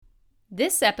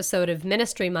This episode of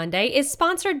Ministry Monday is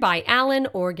sponsored by Allen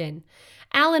Organ.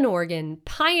 Allen Organ,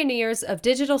 pioneers of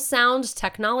digital sound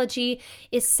technology,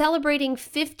 is celebrating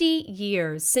 50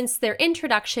 years since their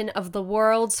introduction of the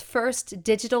world's first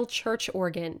digital church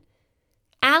organ.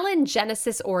 Allen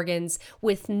Genesis organs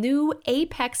with new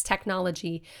Apex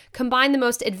technology combine the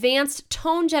most advanced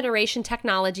tone generation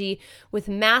technology with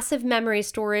massive memory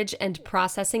storage and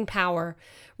processing power,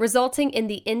 resulting in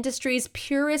the industry's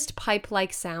purest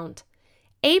pipe-like sound.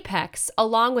 Apex,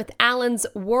 along with Allen's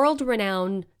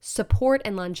world-renowned support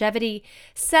and longevity,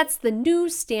 sets the new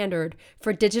standard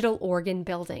for digital organ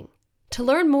building. To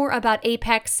learn more about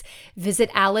Apex, visit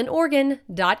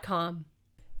allenorgan.com.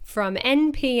 From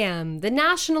NPM, the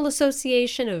National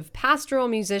Association of Pastoral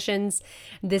Musicians,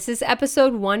 this is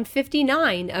episode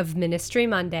 159 of Ministry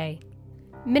Monday.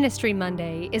 Ministry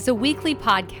Monday is a weekly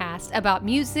podcast about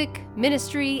music,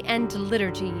 ministry, and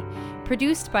liturgy,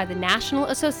 produced by the National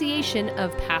Association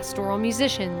of Pastoral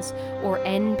Musicians, or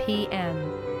NPM.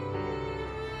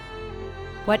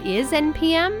 What is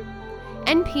NPM?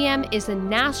 NPM is a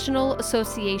national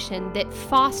association that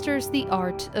fosters the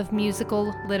art of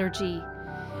musical liturgy.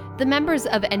 The members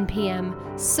of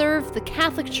NPM serve the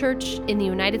Catholic Church in the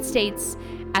United States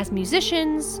as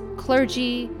musicians,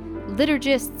 clergy,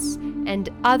 liturgists, and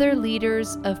other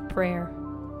leaders of prayer.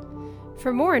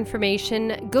 For more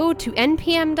information, go to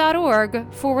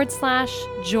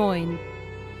npm.org/join.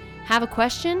 Have a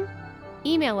question?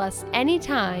 Email us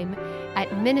anytime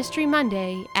at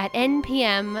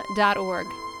ministrymonday@npm.org.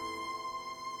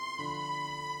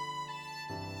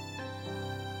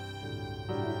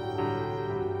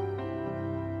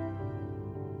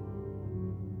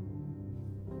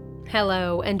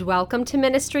 Hello, and welcome to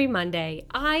Ministry Monday.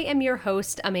 I am your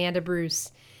host, Amanda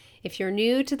Bruce. If you're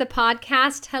new to the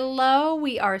podcast, hello.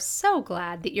 We are so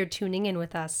glad that you're tuning in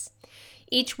with us.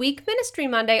 Each week, Ministry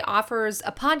Monday offers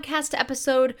a podcast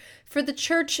episode for the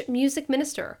church music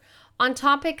minister on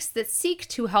topics that seek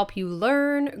to help you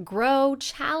learn, grow,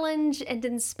 challenge, and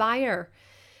inspire.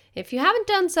 If you haven't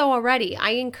done so already,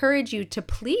 I encourage you to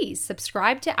please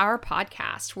subscribe to our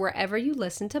podcast wherever you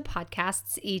listen to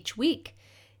podcasts each week.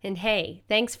 And hey,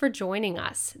 thanks for joining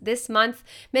us. This month,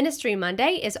 Ministry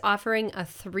Monday is offering a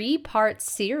 3-part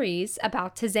series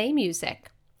about Taizé music.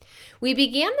 We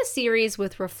began the series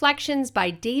with reflections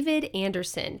by David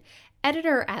Anderson,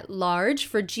 editor-at-large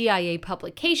for GIA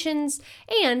Publications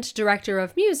and director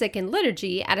of music and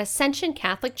liturgy at Ascension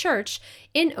Catholic Church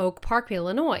in Oak Park,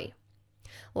 Illinois.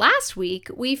 Last week,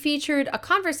 we featured a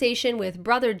conversation with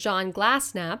Brother John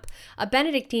Glassnap, a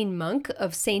Benedictine monk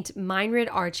of St. Meinrad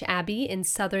Arch Abbey in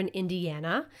southern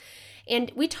Indiana, and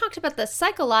we talked about the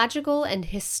psychological and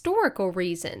historical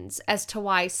reasons as to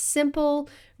why simple,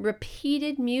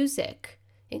 repeated music,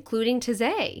 including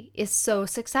Taizé, is so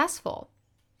successful.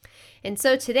 And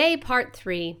so today, part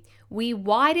 3, we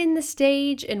widen the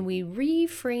stage and we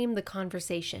reframe the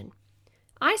conversation.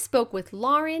 I spoke with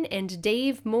Lauren and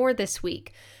Dave Moore this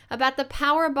week about the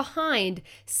power behind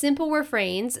simple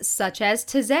refrains such as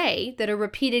Taizé that are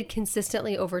repeated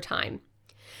consistently over time.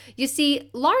 You see,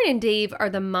 Lauren and Dave are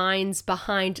the minds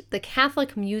behind the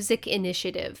Catholic Music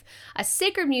Initiative, a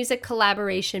sacred music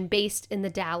collaboration based in the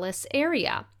Dallas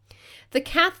area. The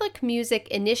Catholic Music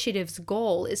Initiative's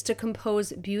goal is to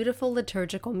compose beautiful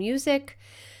liturgical music,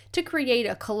 to create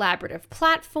a collaborative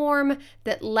platform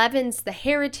that leavens the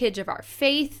heritage of our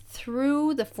faith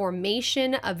through the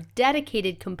formation of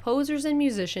dedicated composers and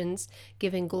musicians,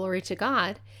 giving glory to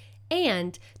God,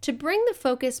 and to bring the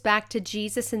focus back to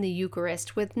Jesus in the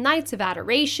Eucharist with nights of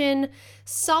adoration,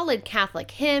 solid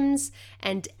Catholic hymns,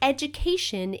 and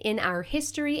education in our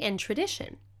history and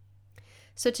tradition.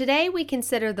 So today we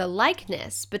consider the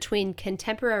likeness between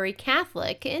contemporary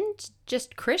Catholic and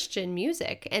just Christian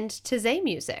music and Taizé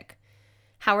music.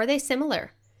 How are they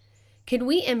similar? Can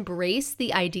we embrace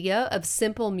the idea of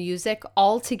simple music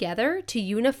altogether to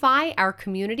unify our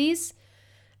communities,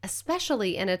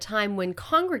 especially in a time when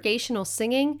congregational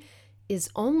singing is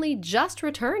only just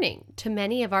returning to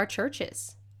many of our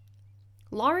churches?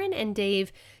 Lauren and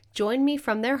Dave join me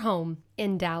from their home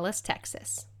in Dallas,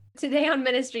 Texas. Today on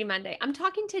Ministry Monday, I'm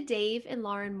talking to Dave and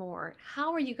Lauren Moore.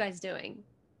 How are you guys doing?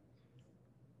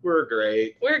 We're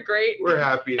great. We're great. We're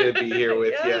happy to be here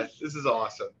with Yes. you. This is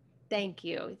awesome. Thank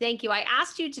you. Thank you. I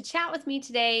asked you to chat with me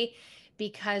today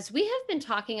because we have been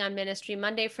talking on Ministry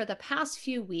Monday for the past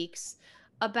few weeks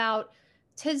about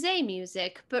Taizé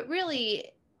music, but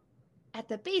really at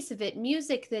the base of it,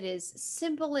 music that is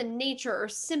simple in nature or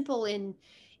simple in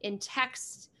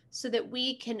text so that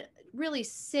we can really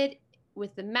sit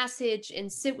with the message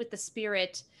and sit with the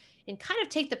Spirit and kind of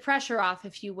take the pressure off,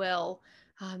 if you will,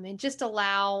 and just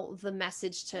allow the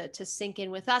message to sink in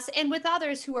with us and with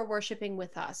others who are worshiping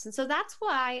with us. And so that's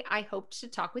why I hoped to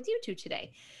talk with you two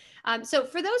today. So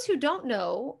for those who don't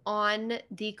know, on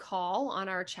the call on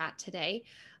our chat today,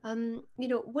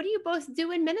 what do you both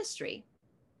do in ministry?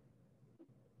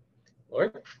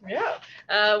 Lauren? Yeah.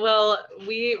 Well,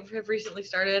 we have recently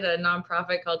started a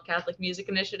nonprofit called Catholic Music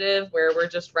Initiative, where we're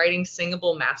just writing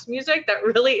singable mass music. That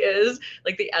really is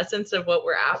like the essence of what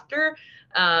we're after.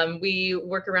 We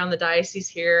work around the diocese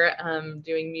here,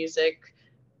 doing music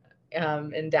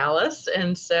in Dallas.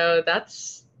 And so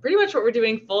that's pretty much what we're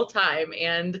doing full time.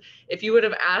 And if you would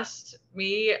have asked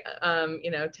me,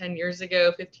 10 years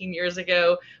ago, 15 years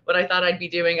ago, what I thought I'd be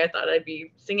doing, I thought I'd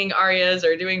be singing arias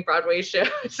or doing Broadway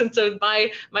shows. And so my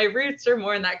roots are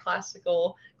more in that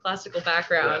classical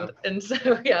background. Yeah. And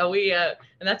so, yeah,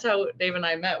 and that's how Dave and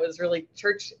I met, was really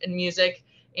church and music,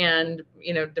 and,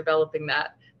 developing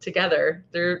that together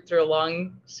through a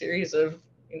long series of,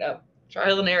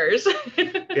 trial and errors.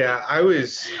 Yeah, I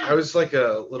was like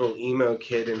a little emo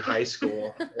kid in high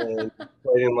school and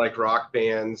played in like rock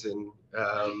bands, and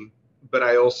but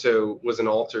I also was an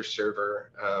altar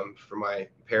server for my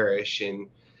parish, and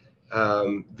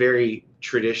very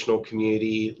traditional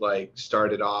community. Like,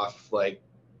 started off like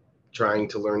trying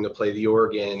to learn to play the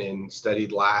organ and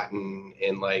studied Latin,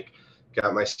 and like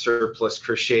got my surplice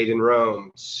crocheted in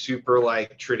Rome. Super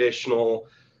like traditional,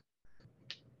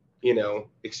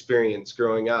 experience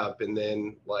growing up. And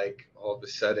then like all of a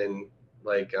sudden,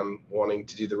 like I'm wanting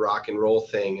to do the rock and roll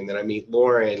thing. And then I meet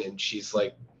Lauren, and she's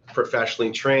like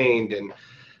professionally trained, and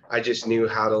I just knew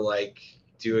how to like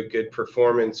do a good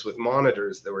performance with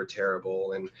monitors that were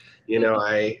terrible. And,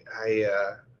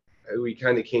 we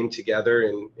kind of came together,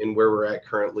 and where we're at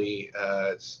currently,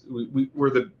 we're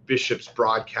the bishop's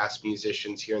broadcast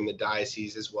musicians here in the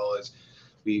diocese, as well as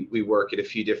we work at a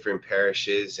few different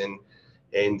parishes. And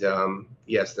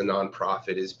yes, the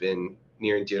nonprofit has been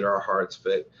near and dear to our hearts.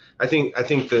 But I think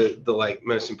the like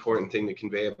most important thing to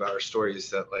convey about our story is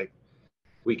that like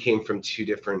we came from two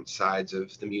different sides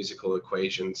of the musical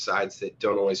equation, sides that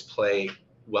don't always play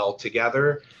well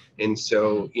together. And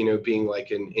so, being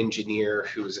like an engineer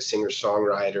who was a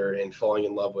singer-songwriter and falling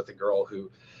in love with a girl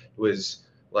who was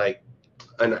like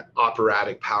an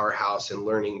operatic powerhouse, and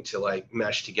learning to like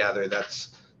mesh together,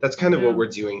 that's kind of what we're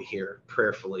doing here,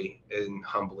 prayerfully and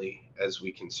humbly as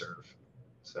we can serve.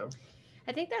 So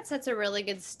I think that sets a really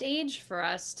good stage for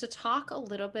us to talk a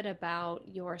little bit about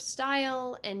your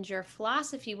style and your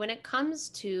philosophy when it comes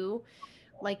to,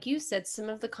 like you said, some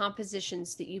of the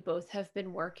compositions that you both have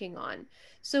been working on.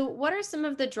 So what are some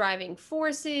of the driving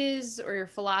forces or your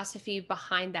philosophy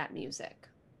behind that music?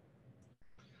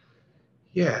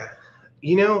 Yeah,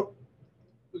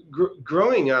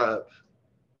 growing up,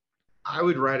 I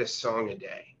would write a song a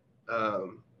day.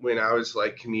 When I was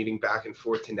like commuting back and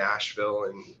forth to Nashville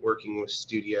and working with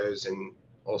studios and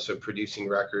also producing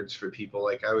records for people,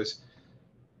 like I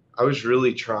was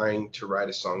really trying to write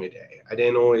a song a day. I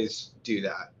didn't always do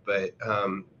that, but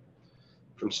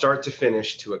from start to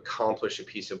finish, to accomplish a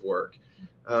piece of work.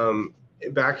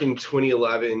 Back in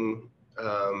 2011,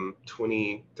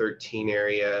 2013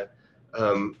 area,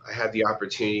 I had the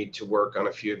opportunity to work on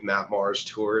a few of Matt Maher's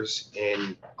tours,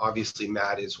 and obviously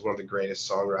Matt is one of the greatest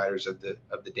songwriters of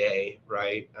the day,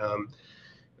 right?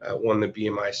 Won the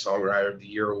BMI Songwriter of the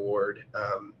Year award,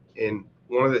 and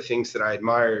one of the things that I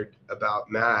admired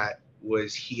about Matt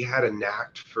was he had a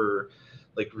knack for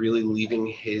like really leaving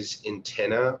his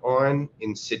antenna on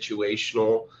in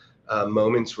situational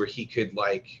moments where he could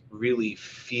like really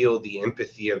feel the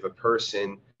empathy of a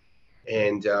person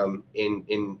and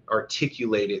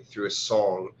articulate it through a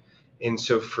song. And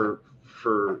so for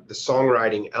the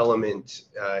songwriting element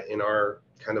in our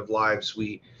kind of lives,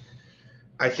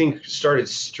 I think started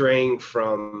straying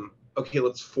from, okay,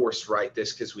 let's force write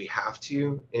this because we have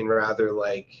to, and rather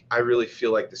like I really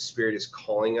feel like the Spirit is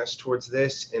calling us towards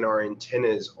this, and our antenna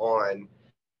is on.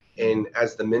 And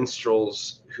as the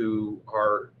minstrels who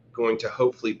are going to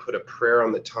hopefully put a prayer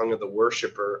on the tongue of the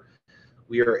worshiper,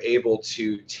 we are able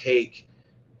to take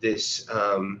this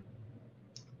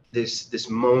this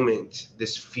moment,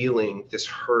 this feeling, this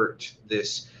hurt,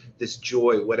 this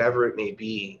joy, whatever it may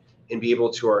be, and be able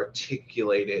to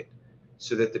articulate it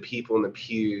so that the people in the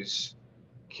pews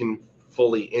can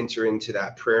fully enter into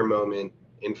that prayer moment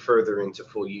and further into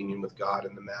full union with God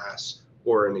in the Mass,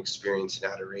 or an experience in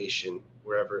adoration,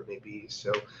 wherever it may be.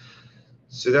 So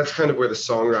that's kind of where the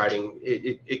songwriting,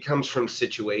 it comes from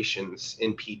situations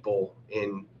and people,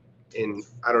 and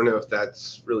I don't know if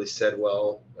that's really said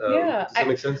well. Yeah, does that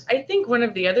make sense? I think one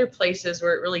of the other places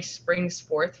where it really springs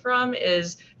forth from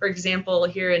is, for example,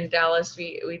 here in Dallas,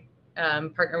 we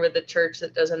partner with a church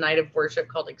that does a night of worship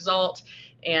called Exalt,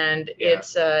 and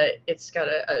it's got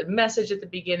a message at the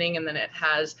beginning, and then it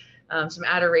has some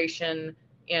adoration,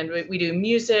 and we do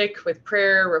music with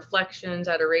prayer, reflections,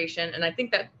 adoration, and I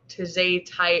think that Taizé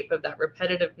type of that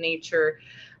repetitive nature.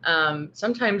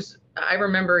 Sometimes I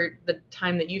remember the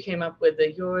time that you came up with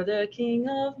the "You're the King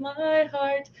of my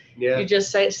heart." Yeah. You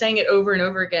just sang it over and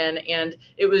over again, and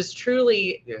it was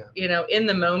truly, in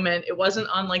the moment. It wasn't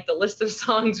on like the list of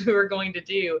songs we were going to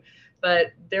do,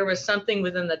 but there was something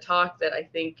within the talk that I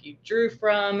think you drew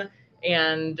from,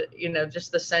 and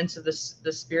just the sense of the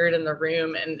spirit in the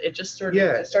room, and it just sort of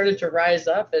it started to rise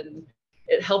up, and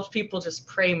it helped people just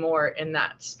pray more in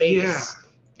that space.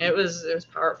 Yeah. It was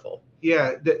powerful.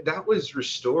 Yeah, that was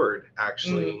restored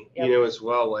actually, as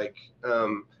well. Like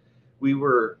we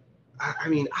were, I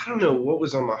mean, I don't know what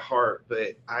was on my heart,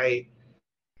 but I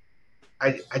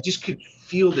just could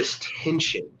feel this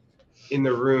tension in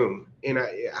the room, and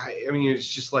I mean, it's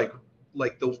just like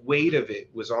the weight of it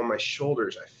was on my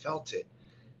shoulders. I felt it,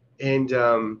 and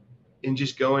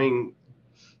just going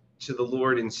to the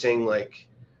Lord and saying like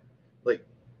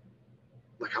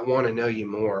I want to know you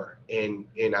more, and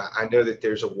I know that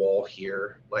there's a wall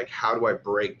here. Like, how do I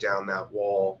break down that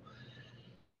wall?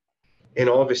 And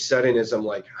all of a sudden, as I'm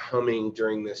like humming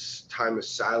during this time of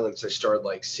silence, I start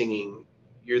like singing,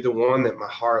 "You're the one that my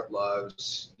heart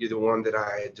loves. You're the one that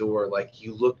I adore. Like,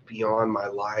 you look beyond my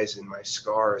lies and my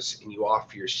scars, and you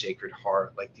offer your sacred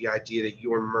heart." Like, the idea that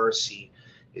your mercy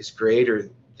is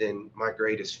greater than my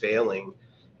greatest failing.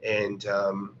 And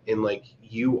like,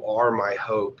 you are my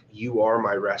hope, you are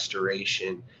my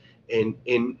restoration. And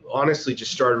honestly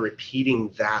just started repeating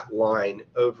that line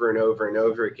over and over and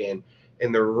over again,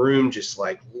 and the room just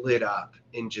like lit up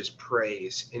in just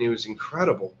praise. And it was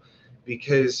incredible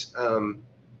because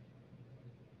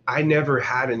I never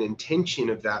had an intention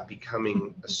of that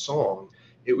becoming a song.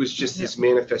 It was just this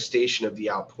manifestation of the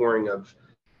outpouring of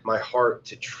my heart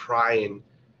to try and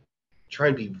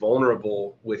be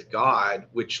vulnerable with God,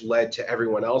 which led to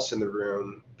everyone else in the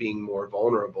room being more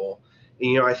vulnerable.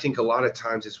 And, I think a lot of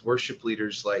times as worship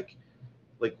leaders, like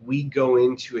we go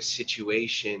into a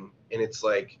situation and it's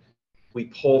like we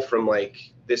pull from like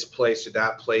this place or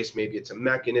that place. Maybe it's a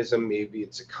mechanism, maybe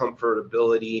it's a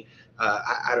comfortability.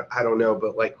 I don't know,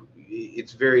 but like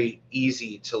it's very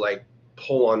easy to like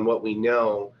pull on what we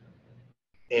know.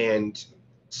 And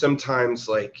sometimes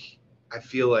like I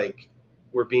feel like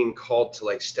we're being called to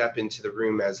like step into the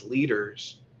room as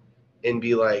leaders and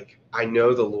be like, I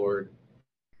know the Lord.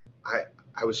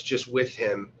 I was just with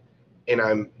him, and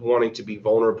I'm wanting to be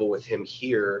vulnerable with him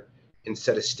here and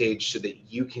set a stage so that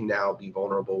you can now be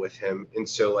vulnerable with him. And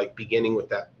so like beginning with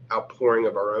that outpouring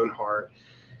of our own heart,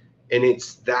 and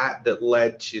it's that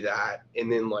led to that.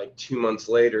 And then like 2 months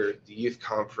later, the youth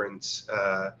conference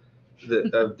of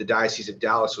the Diocese of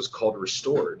Dallas was called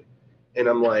Restored. And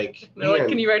I'm like, they're like,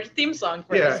 can you write a theme song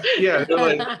for us? Yeah. They're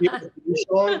like, "Can you write a theme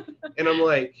song?" And I'm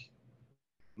like,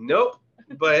 nope.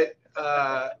 But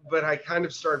I kind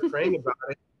of started praying about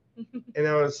it. And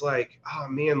I was like, oh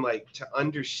man, like to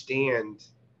understand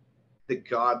that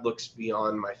God looks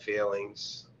beyond my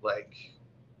failings, like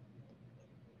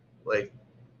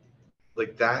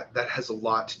that has a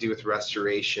lot to do with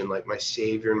restoration. Like my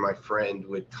Savior and my friend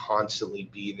would constantly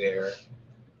be there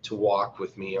to walk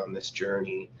with me on this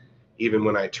journey. Even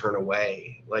when I turn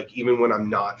away, like even when I'm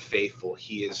not faithful,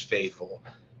 he is faithful.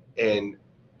 And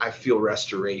I feel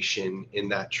restoration in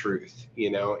that truth,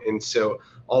 And so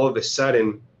all of a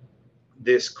sudden,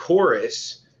 this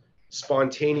chorus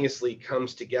spontaneously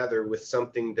comes together with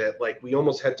something that like we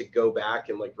almost had to go back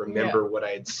and like remember what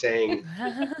I had sang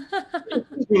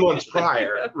 2 months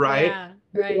prior, right? Yeah,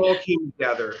 right. It all came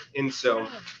together. And so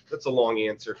that's a long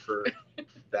answer for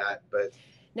that, but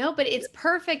no, but it's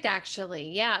perfect actually.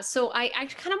 Yeah. So I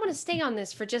kind of want to stay on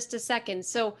this for just a second.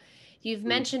 So you've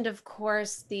mentioned, of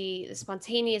course, the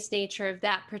spontaneous nature of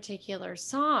that particular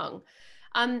song.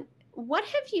 What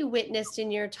have you witnessed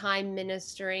in your time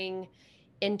ministering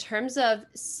in terms of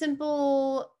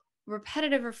simple,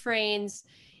 repetitive refrains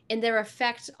and their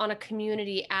effect on a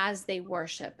community as they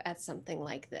worship at something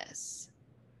like this?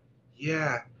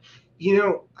 Yeah.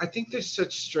 I think there's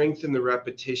such strength in the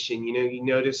repetition. You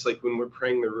notice like when we're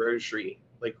praying the rosary,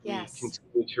 like we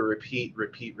continue to repeat.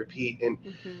 And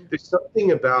there's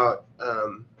something about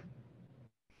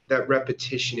that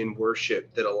repetition in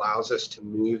worship that allows us to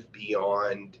move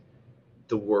beyond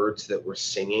the words that we're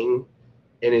singing.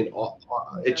 And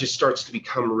it just starts to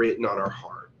become written on our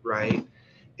heart, right?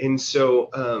 And so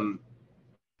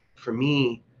for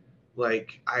me,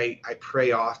 like I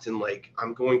pray often, like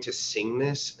I'm going to sing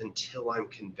this until I'm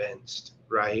convinced,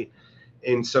 right?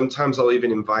 And sometimes I'll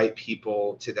even invite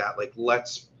people to that, like,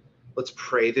 let's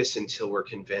pray this until we're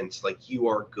convinced, like, you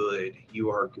are good,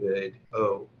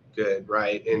 oh good,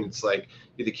 right? And it's like,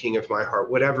 you're the king of my heart,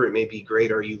 whatever it may be.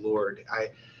 Great are you, Lord. I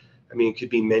mean, it could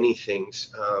be many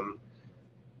things.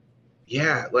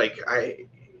 Yeah, like I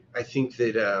think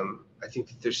that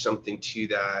there's something to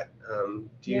that.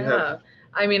 Do you have?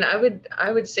 I mean, I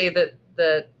would say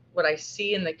that what I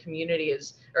see in the community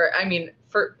is, or I mean,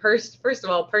 first of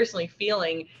all, personally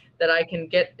feeling that I can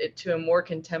get it to a more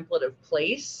contemplative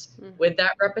place with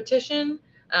that repetition.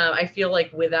 I feel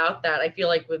like without that, I feel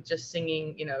like with just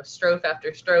singing, you know, strophe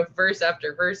after strophe, verse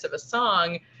after verse of a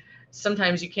song,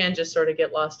 sometimes you can just sort of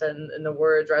get lost in the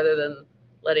words rather than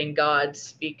letting God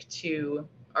speak to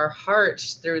our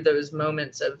hearts through those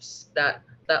moments of that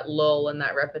lull and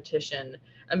that repetition.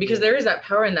 And because there is that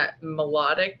power in that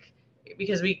melodic,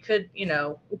 because we could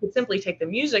simply take the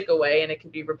music away and it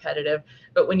could be repetitive,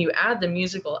 but when you add the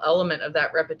musical element of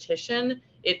that repetition,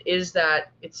 it's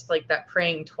like that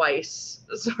praying twice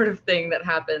sort of thing that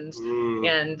happens.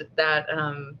 And that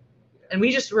and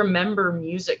we just remember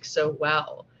music so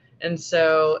well. And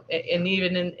so, and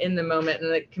even in the moment,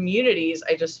 in the communities,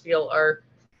 I just feel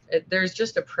there's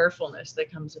just a prayerfulness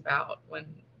that comes about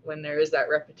when there is that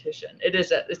repetition.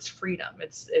 It's freedom.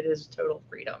 It is total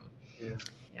freedom.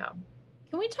 Yeah.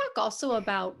 Can we talk also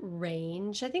about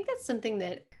range? I think that's something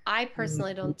that I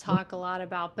personally don't talk a lot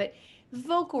about, but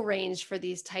vocal range for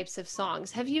these types of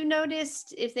songs. Have you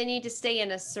noticed if they need to stay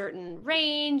in a certain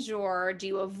range, or do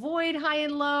you avoid high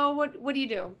and low? What do you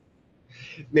do?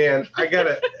 Man,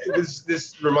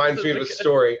 this reminds me of a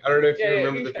story. I don't know if you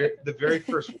remember the very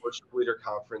first worship leader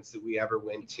conference that we ever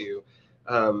went to.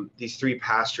 These three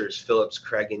pastors, Phillips,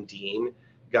 Craig, and Dean,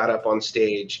 got up on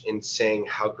stage and sang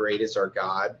 "How Great Is Our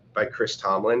God" by Chris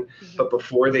Tomlin. But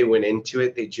before they went into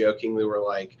it, they jokingly were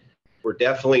like, we're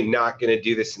definitely not going to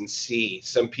do this in C.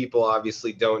 Some people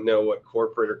obviously don't know what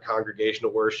corporate or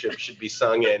congregational worship should be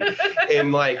sung in.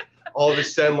 And like, all of a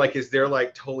sudden, like, as they're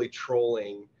like totally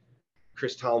trolling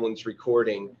Chris Tomlin's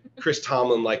recording, Chris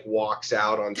Tomlin like walks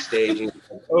out on stage and he's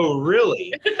like, oh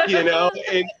really? You know,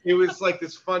 and it was like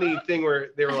this funny thing where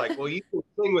they were like, well, you can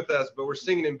sing with us, but we're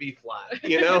singing in B flat,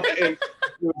 you know, and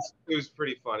it was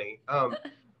pretty funny.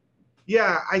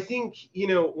 Yeah, I think,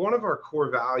 one of our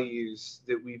core values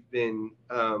that we've been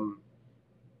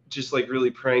just like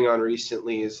really praying on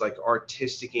recently is like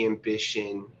artistic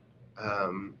ambition.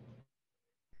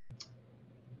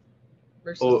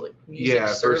 Versus like music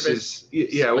service.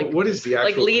 Like, what is the actual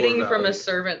like leading from a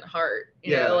servant heart,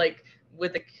 you know, like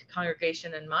with the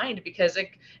congregation in mind, because it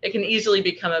can easily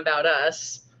become about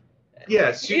us.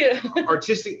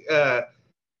 Artistic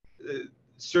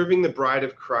serving the bride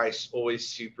of Christ always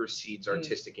supersedes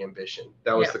artistic ambition.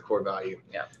 That was the core value.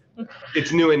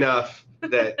 It's new enough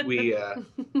that we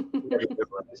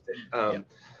memorized it.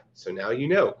 So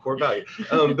now core value.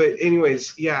 But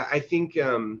anyways,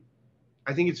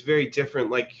 I think it's very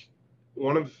different. Like,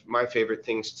 one of my favorite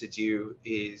things to do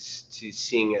is to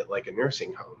sing at like a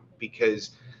nursing home,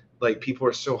 because like people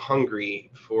are so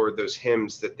hungry for those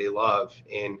hymns that they love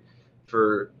and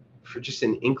for just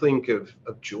an inkling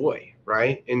of joy,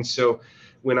 right? And so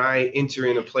when I enter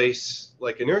in a place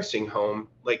like a nursing home,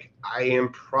 like I am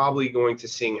probably going to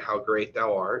sing "How Great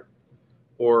Thou Art"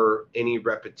 or any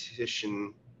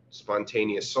repetition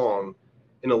spontaneous song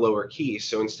in a lower key.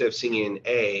 So instead of singing in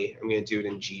A, I'm going to do it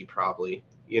in G probably.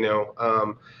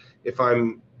 If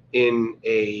I'm in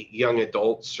a young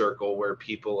adult circle where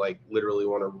people like literally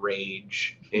want to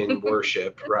rage in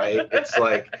worship, right? It's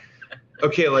like,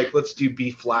 okay, like let's do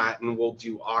B flat and we'll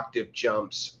do octave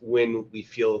jumps when we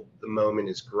feel the moment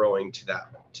is growing to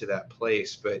that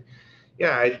place. But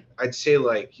yeah, I'd say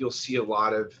like you'll see a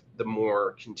lot of the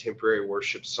more contemporary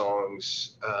worship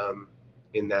songs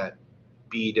in that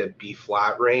B to B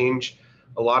flat range.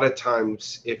 A lot of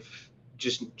times, if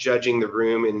just judging the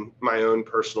room in my own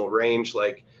personal range,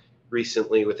 like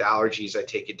recently with allergies, I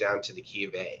take it down to the key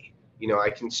of A.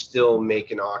 I can still make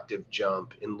an octave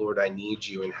jump in "Lord, I Need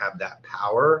You" and have that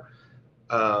power,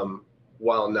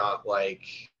 while not like,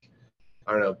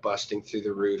 I don't know, busting through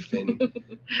the roof and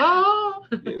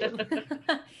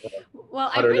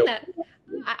Well,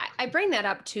 I bring that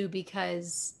up too,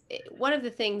 because one of the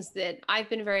things that I've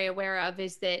been very aware of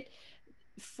is that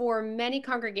for many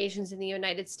congregations in the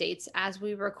United States, as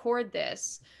we record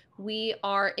this, we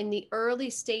are in the early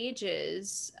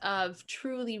stages of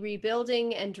truly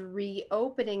rebuilding and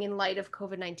reopening in light of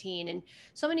COVID-19. And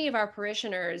so many of our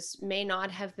parishioners may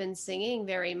not have been singing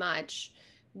very much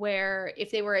where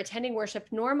if they were attending worship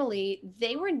normally,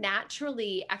 they were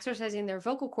naturally exercising their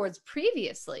vocal cords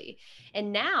previously.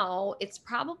 And now it's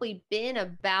probably been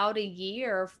about a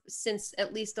year since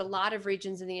at least a lot of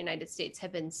regions in the United States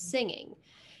have been singing.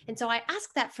 And so I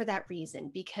ask that for that reason,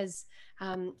 because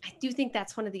I do think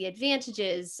that's one of the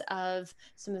advantages of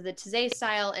some of the Taizé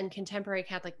style and contemporary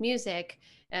Catholic music,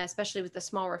 especially with the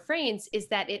small refrains, is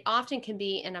that it often can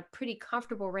be in a pretty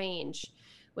comfortable range,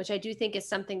 which I do think is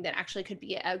something that actually could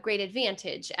be a great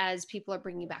advantage as people are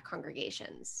bringing back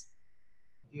congregations.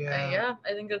 Yeah,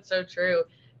 I think that's so true.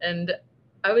 And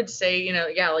I would say, you know,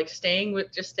 yeah, like staying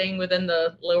within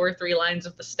the lower three lines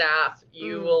of the staff,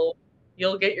 you'll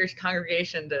get your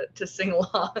congregation to sing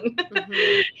along.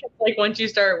 Mm-hmm. Like once you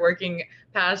start working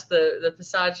past the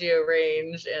passaggio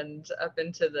range and up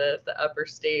into the upper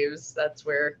staves, that's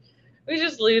where we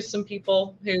just lose some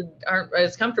people who aren't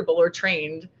as comfortable or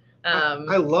trained.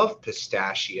 I love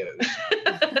pistachios.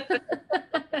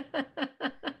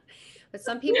 But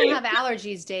some people have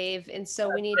allergies, Dave, and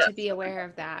so we need to be aware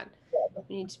of that.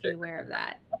 We need to be aware of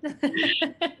that.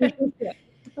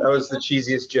 That was the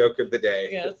cheesiest joke of the day.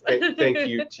 Yes. Thank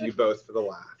you to you both for the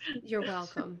laugh. You're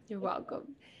welcome. You're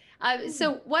welcome.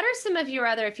 So what are some of your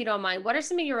other, if you don't mind, what are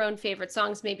some of your own favorite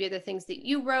songs, maybe the things that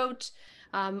you wrote,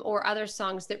 or other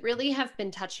songs that really have been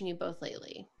touching you both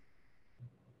lately?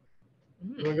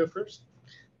 You want to go first?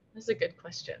 That's a good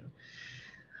question.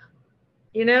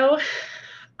 You know,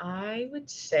 I would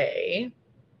say,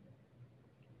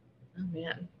 oh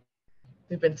man,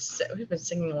 we've been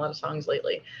singing a lot of songs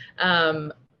lately.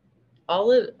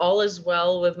 All is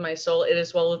well with my soul. It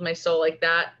is well with my soul. Like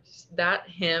that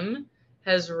hymn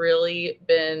has really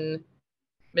been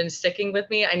sticking with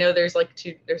me. I know there's like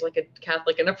a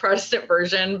Catholic and a Protestant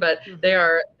version, but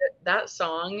that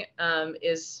song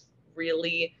is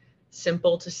really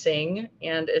simple to sing,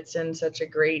 and it's in such a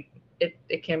great,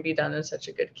 it can be done in such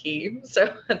a good key.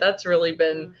 So that's really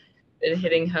been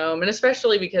hitting home. And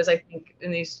especially because I think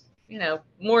in these, you know,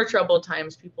 more troubled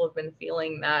times, people have been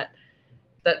feeling that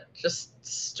just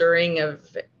stirring of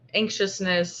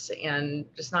anxiousness and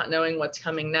just not knowing what's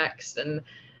coming next. And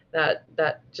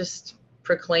that just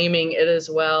proclaiming it is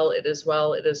well, it is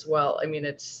well, it is well. I mean,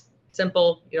 it's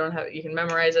simple. You can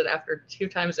memorize it after 2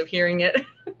 times of hearing it.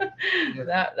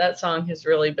 Yeah. That song has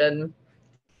really been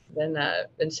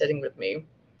sitting with me.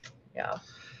 Yeah.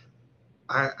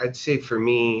 I'd say for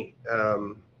me,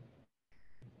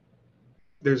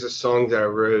 there's a song that I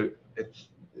wrote. It's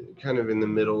kind of in the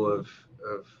middle of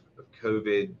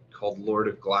COVID, called Lord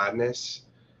of Gladness.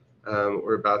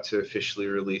 We're about to officially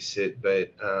release it,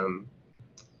 but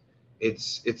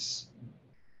it's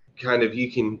kind of,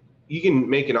 you can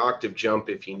make an octave jump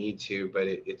if you need to, but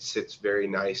it sits very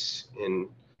nice and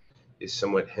is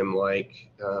somewhat hymn-like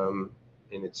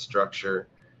in its structure.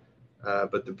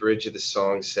 But the bridge of the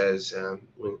song says,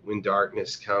 when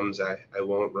darkness comes, I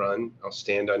won't run. I'll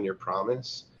stand on your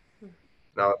promise. And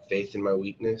I'll have faith in my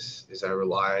weakness as I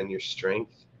rely on your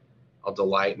strength. I'll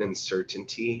delight in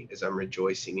uncertainty as I'm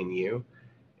rejoicing in you.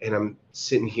 And I'm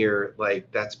sitting here like,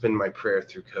 that's been my prayer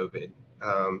through COVID.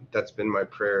 That's been my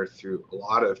prayer through a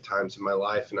lot of times in my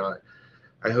life. And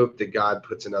I hope that God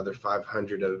puts another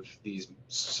 500 of these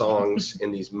songs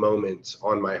and these moments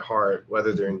on my heart,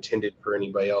 whether they're intended for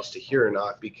anybody else to hear or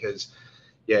not, because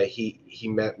yeah, he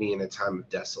met me in a time of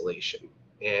desolation.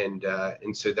 And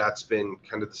so that's been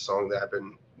kind of the song that I've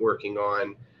been working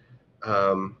on.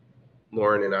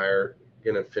 Lauren and I are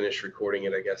going to finish recording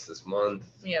it, I guess, this month.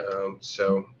 Yep.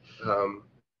 So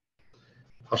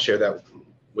I'll share that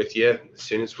with you as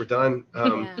soon as we're done.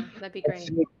 Yeah, that'd be great.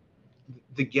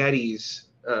 The Gettys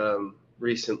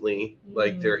recently,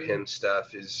 like their hymn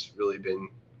stuff has really been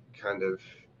kind of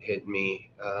hit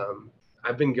me.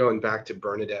 I've been going back to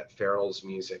Bernadette Farrell's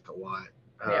music a lot.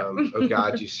 Oh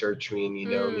God, you search me and you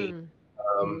know me.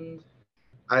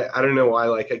 I don't know why,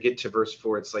 like I get to verse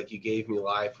 4, it's like, you gave me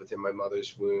life within my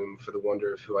mother's womb. For the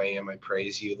wonder of who I am, I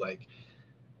praise you. Like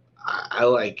I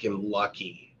like am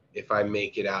lucky if I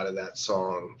make it out of that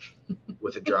song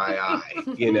with a dry eye,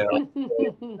 you know?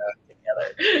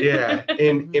 Yeah.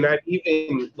 And I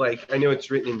even, like, I know it's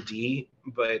written in D,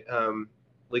 but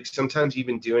like sometimes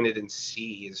even doing it in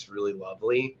C is really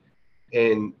lovely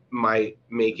and might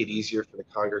make it easier for the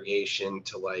congregation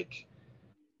to like,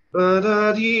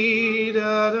 it's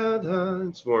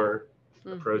more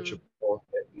approachable.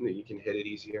 You can hit it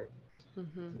easier.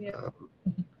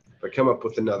 If I come up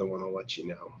with another one, I'll let you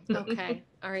know. Okay.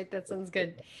 All right. That sounds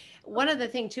good. One other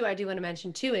thing too, I do want to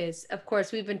mention too, is of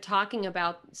course we've been talking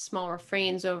about small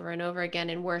refrains over and over again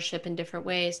in worship in different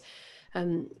ways,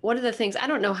 One of the things, I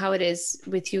don't know how it is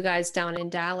with you guys down in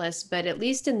Dallas, but at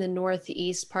least in the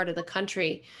Northeast part of the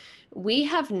country, we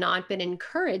have not been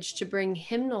encouraged to bring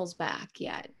hymnals back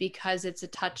yet because it's a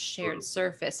touch shared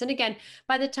surface. And again,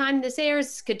 by the time this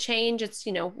airs, could change. It's,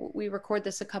 we record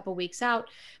this a couple weeks out.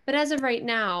 But as of right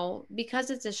now, because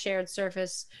it's a shared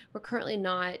surface, we're currently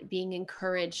not being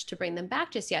encouraged to bring them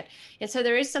back just yet. And so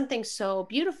there is something so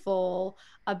beautiful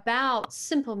about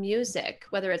simple music,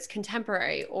 whether it's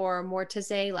contemporary or more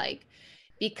Taizé like,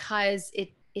 because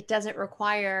it doesn't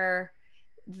require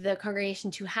the congregation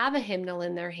to have a hymnal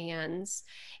in their hands.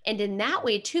 And in that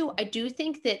way too, I do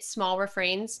think that small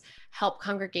refrains help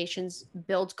congregations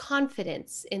build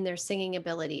confidence in their singing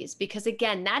abilities, because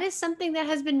again, that is something that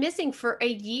has been missing for a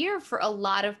year for a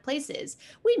lot of places.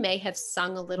 We may have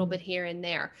sung a little bit here and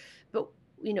there, but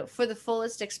for the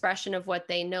fullest expression of what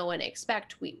they know and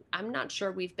expect, I'm not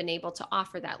sure we've been able to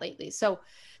offer that lately. So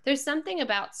there's something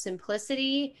about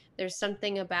simplicity. There's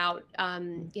something about,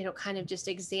 kind of just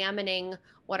examining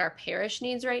what our parish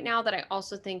needs right now that I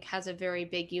also think has a very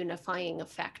big unifying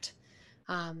effect.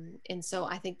 And so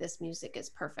I think this music is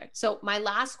perfect. So my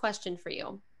last question for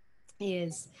you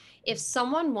is, if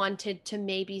someone wanted to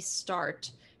maybe start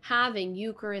having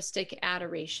Eucharistic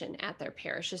adoration at their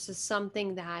parish, this is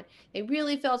something that they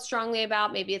really felt strongly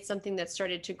about. Maybe it's something that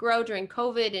started to grow during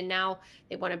COVID and now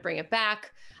they want to bring it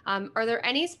back. Are there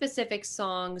any specific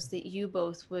songs that you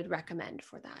both would recommend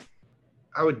for that?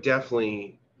 I would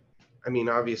definitely,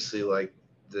 obviously, like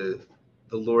the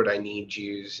Lord I Need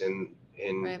Yous and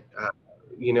Right.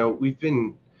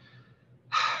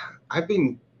 I've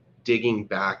been digging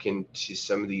back into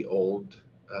some of the older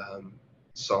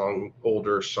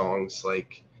songs,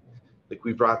 like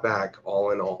we brought back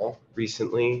All in All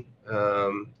recently,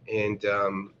 and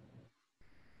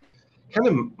kind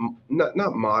of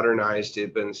not modernized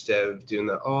it, but instead of doing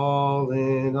the all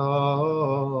in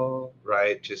all,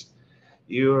 right, just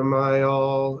you are my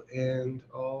all and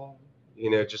all,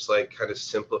 just like kind of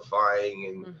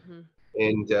simplifying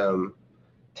and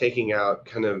taking out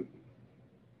kind of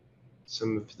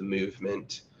some of the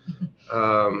movement.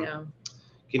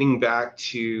 Getting back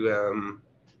to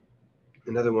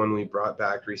another one we brought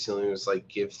back recently was like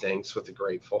Give Thanks with a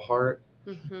Grateful Heart.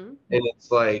 And it's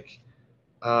like,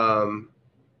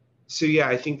 so yeah,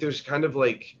 I think there's kind of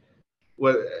like,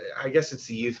 I guess it's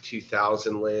the Youth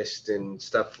 2000 list and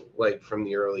stuff like from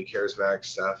the early charismatic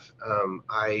stuff.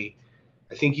 I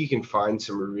think you can find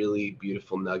some really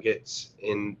beautiful nuggets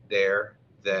in there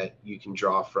that you can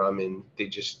draw from, and they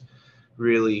just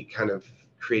really kind of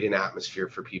create an atmosphere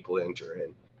for people to enter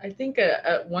in. I think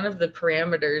one of the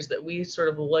parameters that we sort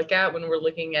of look at when we're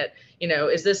looking at,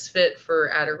 is this fit for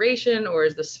adoration or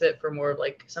is this fit for more of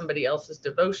like somebody else's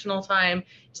devotional time?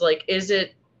 It's like,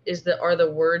 are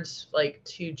the words like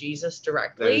to Jesus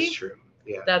directly? That is true.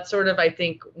 Yeah. That's sort of, I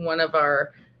think, one of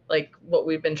our, like what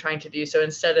we've been trying to do. So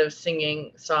instead of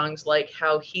singing songs like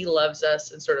How He Loves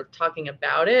Us and sort of talking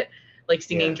about it, like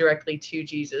singing directly to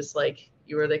Jesus, like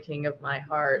You Are the King of My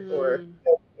Heart, or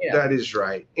That is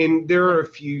right. And there are a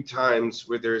few times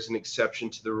where there's an exception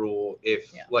to the rule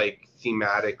if like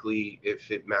thematically,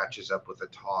 if it matches up with a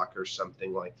talk or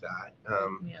something like that.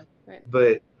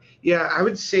 But yeah, I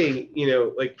would say,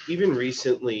 like even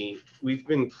recently, we've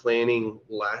been planning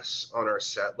less on our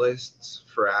set lists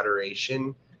for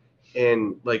adoration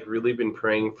and like really been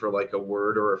praying for like a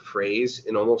word or a phrase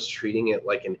and almost treating it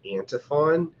like an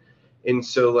antiphon. And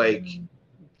so like,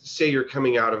 say you're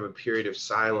coming out of a period of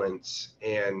silence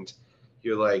and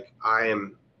you're like, I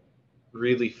am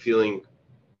really feeling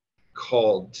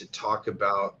called to talk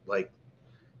about like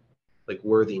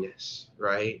worthiness,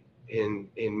 right? And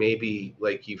maybe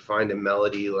like you find a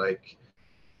melody like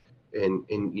and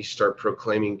you start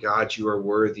proclaiming, God, you are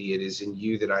worthy. It is in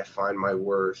you that I find my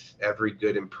worth. Every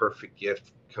good and perfect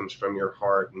gift comes from your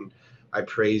heart, and I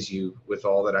praise you with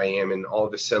all that I am. And all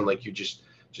of a sudden, like you're just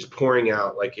pouring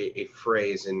out like a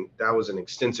phrase, and that was an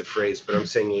extensive phrase, but I'm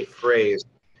saying a phrase,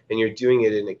 and you're doing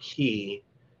it in a key,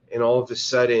 and all of a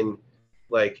sudden,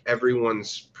 like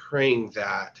everyone's praying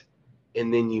that,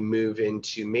 and then you move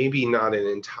into maybe not an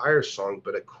entire song,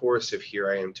 but a chorus of Here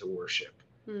I Am to Worship.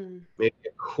 Maybe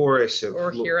a chorus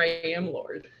of Here I Am,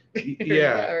 Lord.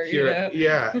 Here I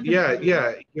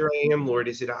am, Lord.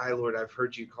 Is it I, Lord? I've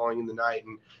heard you calling in the night,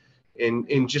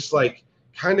 and just like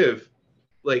kind of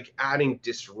like adding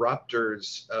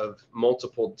disruptors of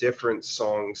multiple different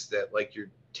songs that like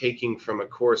you're taking from a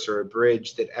chorus or a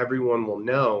bridge that everyone will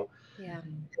know.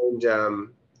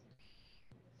 And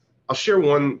I'll share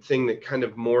one thing that kind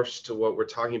of morphs to what we're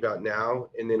talking about now,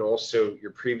 and then also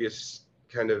your previous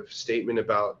kind of statement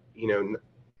about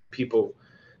people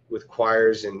with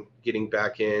choirs and getting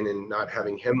back in and not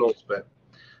having hymnals. But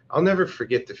I'll never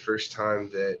forget the first time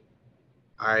that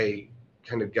I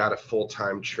kind of got a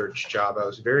full-time church job. I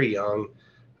was very young.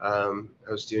 I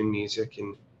was doing music,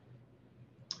 and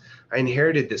I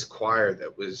inherited this choir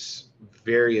that was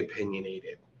very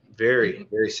opinionated, very,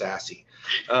 very sassy.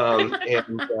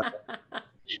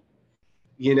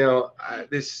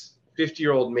 This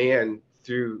 50-year-old man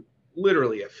threw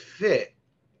literally a fit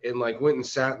and like went and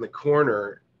sat in the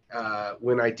corner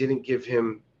when I didn't give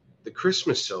him the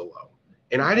Christmas solo.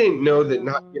 And I didn't know that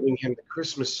not giving him the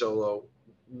Christmas solo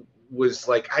was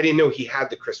like, I didn't know he had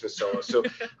the Christmas solo. So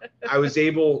I was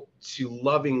able to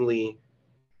lovingly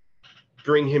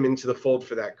bring him into the fold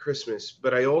for that Christmas.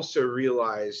 But I also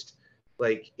realized,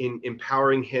 like, in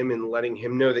empowering him and letting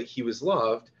him know that he was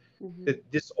loved, that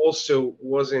this also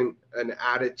wasn't an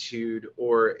attitude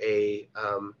or a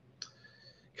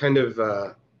kind of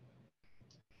a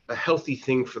healthy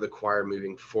thing for the choir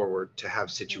moving forward to have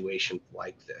situations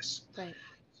like this. Right.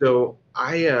 So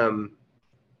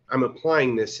I'm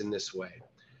applying this in this way.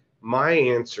 My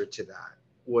answer to that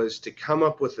was to come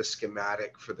up with a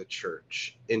schematic for the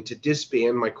church and to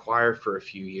disband my choir for a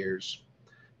few years,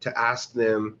 to ask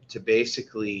them to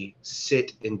basically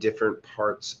sit in different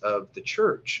parts of the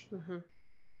church.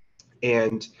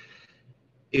 And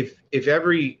if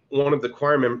every one of the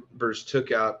choir members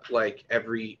took up like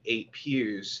every 8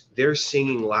 pews, their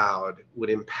singing loud would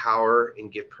empower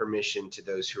and give permission to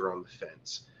those who are on the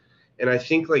fence. And I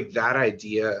think like that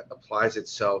idea applies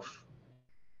itself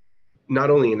not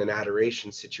only in an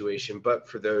adoration situation, but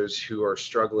for those who are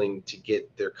struggling to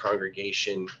get their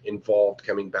congregation involved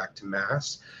coming back to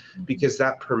Mass, because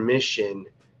that permission,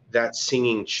 that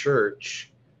singing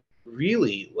church,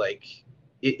 really, like,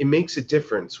 it makes a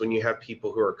difference when you have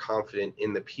people who are confident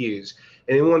in the pews.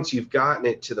 And then once you've gotten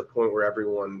it to the point where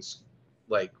everyone's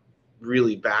like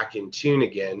really back in tune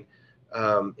again,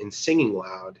 and singing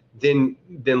loud, then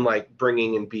like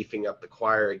bringing and beefing up the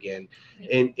choir again.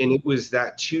 And it was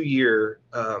that 2-year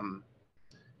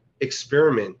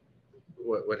experiment,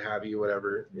 what have you,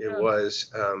 whatever it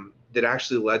was, that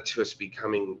actually led to us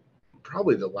becoming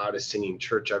probably the loudest singing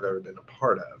church I've ever been a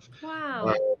part of.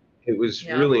 Wow. It was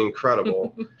really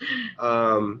incredible.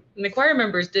 And the choir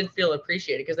members did feel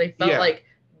appreciated because they felt like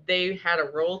they had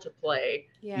a role to play.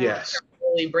 Yes. To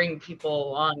really bring people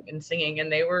along in singing,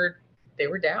 and they were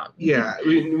down. Yeah,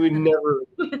 we never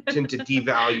tend to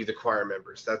devalue the choir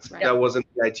members. That wasn't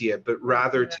the idea, but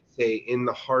rather to say, in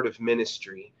the heart of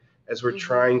ministry, as we're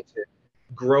trying to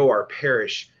grow our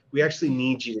parish, we actually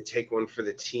need you to take one for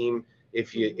the team.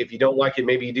 If you don't like it,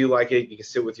 maybe you do like it, you can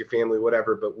sit with your family,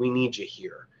 whatever, but we need you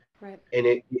here. Right.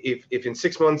 And if in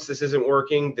 6 months this isn't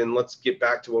working, then let's get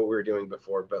back to what we were doing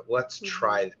before, but let's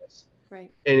try this.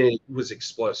 Right. And it was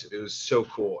explosive. It was so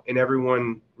cool. And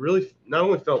everyone really not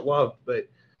only felt loved, but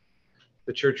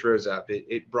the church rose up.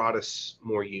 It brought us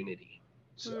more unity.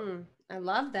 So I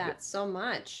love that so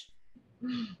much.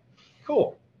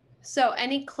 Cool. So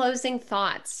any closing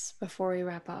thoughts before we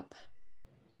wrap up?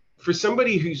 For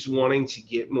somebody who's wanting to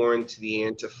get more into the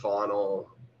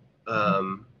antiphonal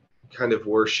kind of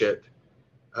worship,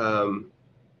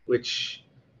 which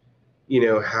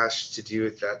has to do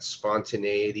with that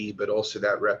spontaneity, but also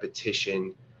that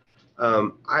repetition.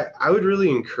 I would really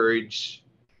encourage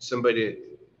somebody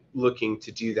looking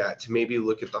to do that to maybe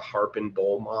look at the harp and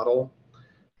bowl model.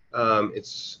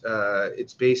 It's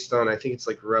based on, I think it's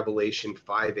like Revelation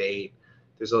 5:8.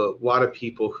 There's a lot of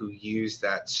people who use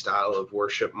that style of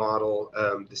worship model.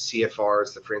 The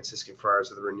CFRs, the Franciscan Friars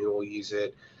of the Renewal, use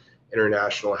it.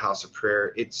 International House of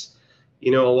Prayer. It's a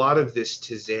lot of this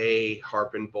Taizé,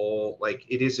 harp and bowl, like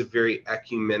it is a very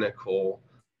ecumenical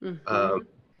kind of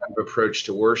approach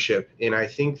to worship. And I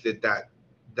think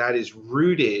that is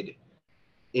rooted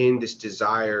in this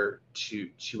desire to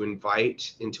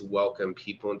invite and to welcome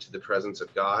people into the presence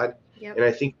of God. Yep. And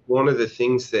I think one of the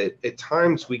things that at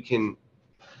times we can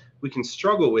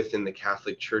struggle with in the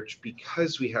Catholic Church,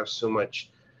 because we have so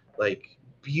much like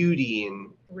beauty and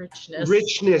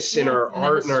richness in our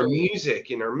art and our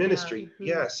music and our ministry.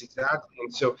 Yes, exactly.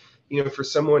 And so, for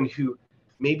someone who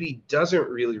maybe doesn't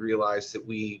really realize that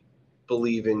we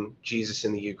believe in Jesus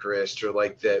in the Eucharist, or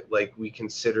like that, like we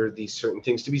consider these certain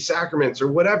things to be sacraments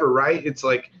or whatever, right? It's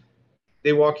like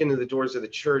they walk into the doors of the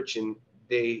church and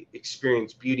they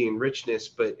experience beauty and richness,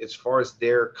 but as far as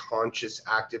their conscious,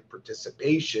 active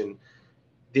participation,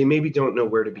 they maybe don't know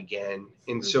where to begin.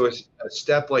 And so a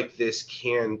step like this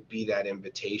can be that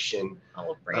invitation,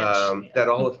 that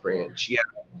olive branch. Yeah.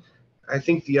 I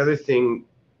think the other thing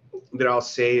that I'll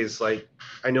say is, like,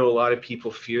 I know a lot of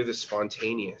people fear the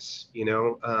spontaneous,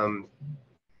 and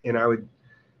I would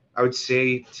I would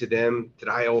say to them that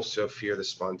I also fear the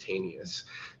spontaneous,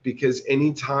 because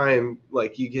anytime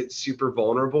like you get super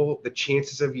vulnerable, the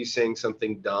chances of you saying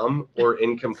something dumb or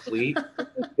incomplete,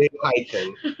 they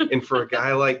heighten. And for a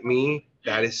guy like me,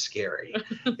 that is scary.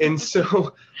 And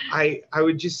so I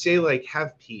would just say, like,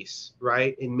 have peace,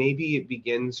 right? And maybe it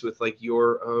begins with like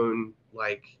your own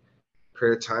like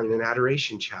prayer time in an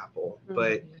adoration chapel.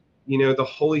 But the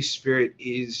Holy Spirit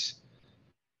is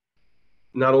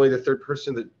not only the third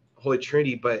person of the Holy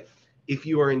Trinity, but if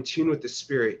you are in tune with the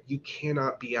Spirit, you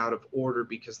cannot be out of order,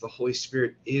 because the Holy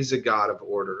Spirit is a God of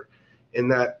order,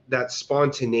 and that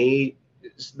spontaneity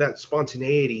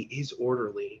is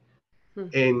orderly.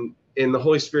 And the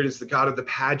Holy Spirit is the God of the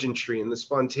pageantry and the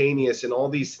spontaneous and all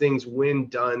these things, when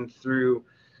done through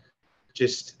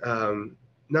just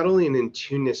not only an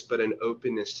in-tuneness but an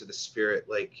openness to the Spirit.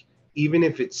 Like, even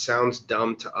if it sounds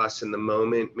dumb to us in the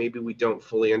moment, maybe we don't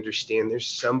fully understand, there's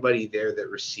somebody there that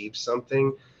receives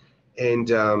something, and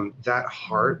that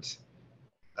heart,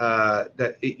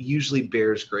 that it usually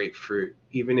bears great fruit,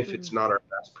 even if it's not our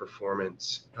best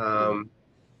performance.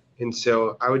 And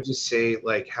so I would just say,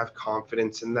 like, have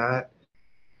confidence in that.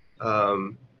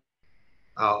 I'll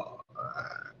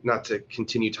not to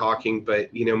continue talking, but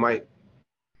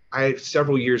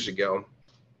several years ago,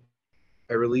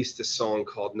 I released a song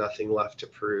called Nothing Left to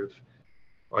Prove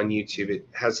on YouTube. It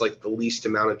has like the least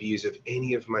amount of views of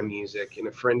any of my music, and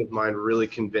a friend of mine really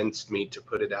convinced me to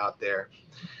put it out there.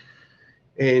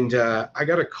 And I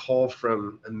got a call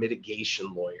from a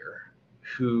mitigation lawyer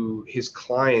who, his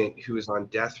client who was on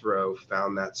death row,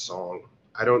 found that song.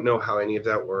 I don't know how any of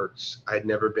that works. I'd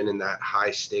never been in that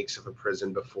high stakes of a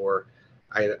prison before.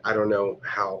 I don't know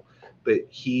how, but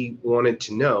he wanted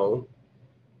to know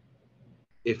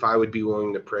if I would be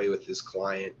willing to pray with his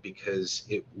client, because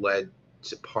it led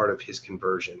to part of his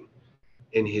conversion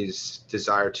and his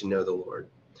desire to know the Lord.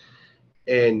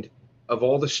 And of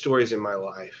all the stories in my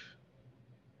life,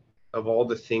 of all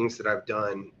the things that I've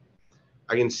done,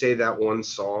 I can say that one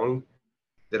song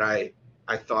that I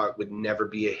thought would never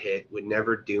be a hit, would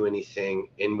never do anything,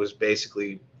 and was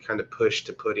basically kind of pushed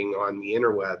to putting on the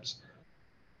interwebs,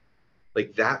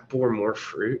 like, that bore more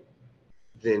fruit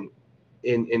than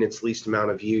in its least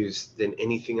amount of views than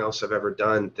anything else I've ever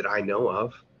done that I know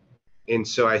of. And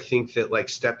so I think that, like,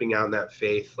 stepping out in that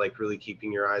faith, like really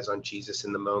keeping your eyes on Jesus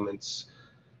in the moments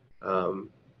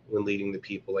when leading the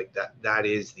people, like that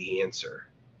is the answer,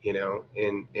 and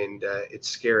it's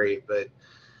scary, but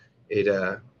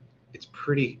it's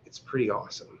pretty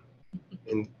awesome,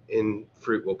 and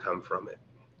fruit will come from it.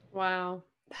 Wow.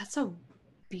 That's a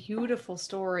beautiful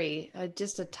story.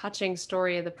 Just a touching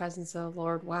story of the presence of the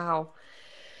Lord. Wow.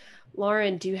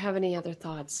 Lauren, do you have any other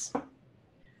thoughts?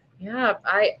 Yeah,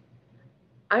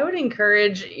 I would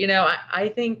encourage,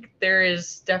 I think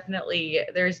there's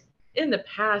in the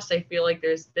past, I feel like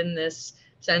there's been this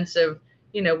sense of,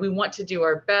 we want to do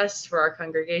our best for our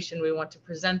congregation. We want to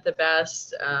present the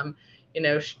best,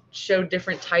 show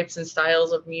different types and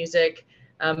styles of music.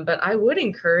 But I would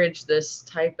encourage this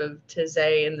type of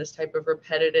taizé and this type of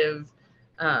repetitive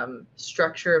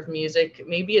structure of music.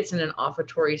 Maybe it's in an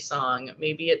offertory song.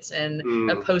 Maybe it's in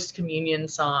a post-communion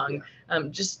song.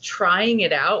 Just trying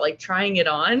it out, like trying it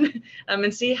on,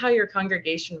 and see how your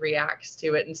congregation reacts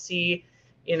to it, and see,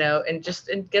 and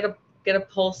get a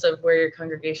pulse of where your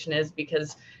congregation is,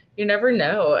 because you never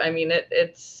know. I mean,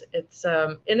 it's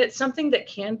and it's something that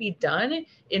can be done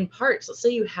in parts. Let's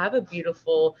say you have a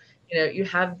beautiful, you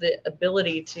have the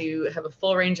ability to have a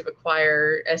full range of a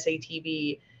choir,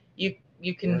 SATB.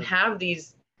 You can have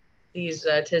these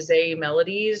taizé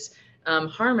melodies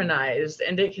harmonized,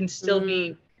 and it can still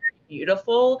be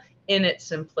beautiful in its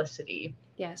simplicity.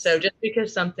 Yes. So just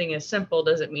because something is simple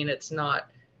doesn't mean it's not,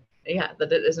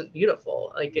 that it isn't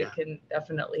beautiful. Like, it can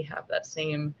definitely have that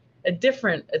same, a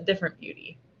different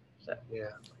beauty. So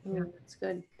That's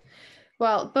good.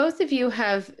 Well, both of you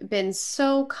have been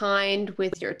so kind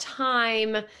with your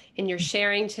time and your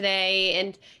sharing today.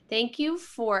 And thank you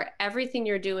for everything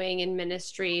you're doing in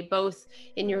ministry, both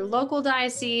in your local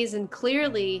diocese and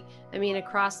clearly,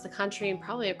 across the country and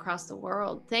probably across the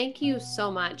world. Thank you so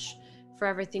much for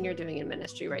everything you're doing in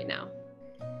ministry right now.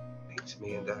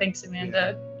 Thanks,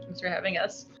 Amanda. Thanks for having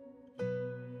us.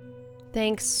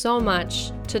 Thanks so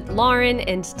much to Lauren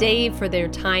and Dave for their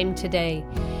time today.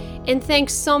 And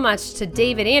thanks so much to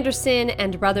David Anderson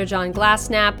and Brother John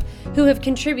Glassnap, who have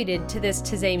contributed to this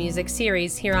Taizé Music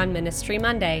series here on Ministry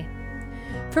Monday.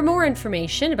 For more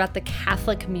information about the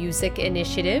Catholic Music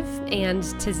Initiative and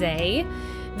Taizé,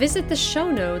 visit the show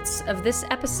notes of this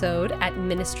episode at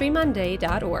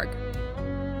ministrymonday.org.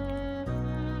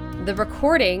 The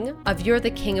recording of You're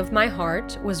the King of My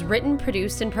Heart was written,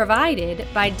 produced, and provided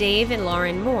by Dave and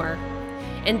Lauren Moore.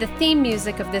 And the theme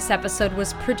music of this episode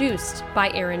was produced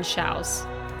by Aaron Schaus.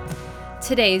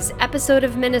 Today's episode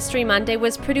of Ministry Monday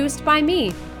was produced by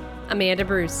me, Amanda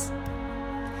Bruce.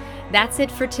 That's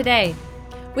it for today.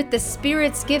 With the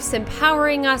Spirit's gifts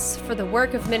empowering us for the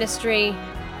work of ministry,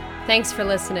 thanks for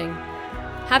listening.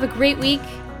 Have a great week,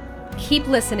 keep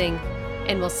listening,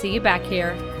 and we'll see you back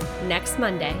here next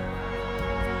Monday.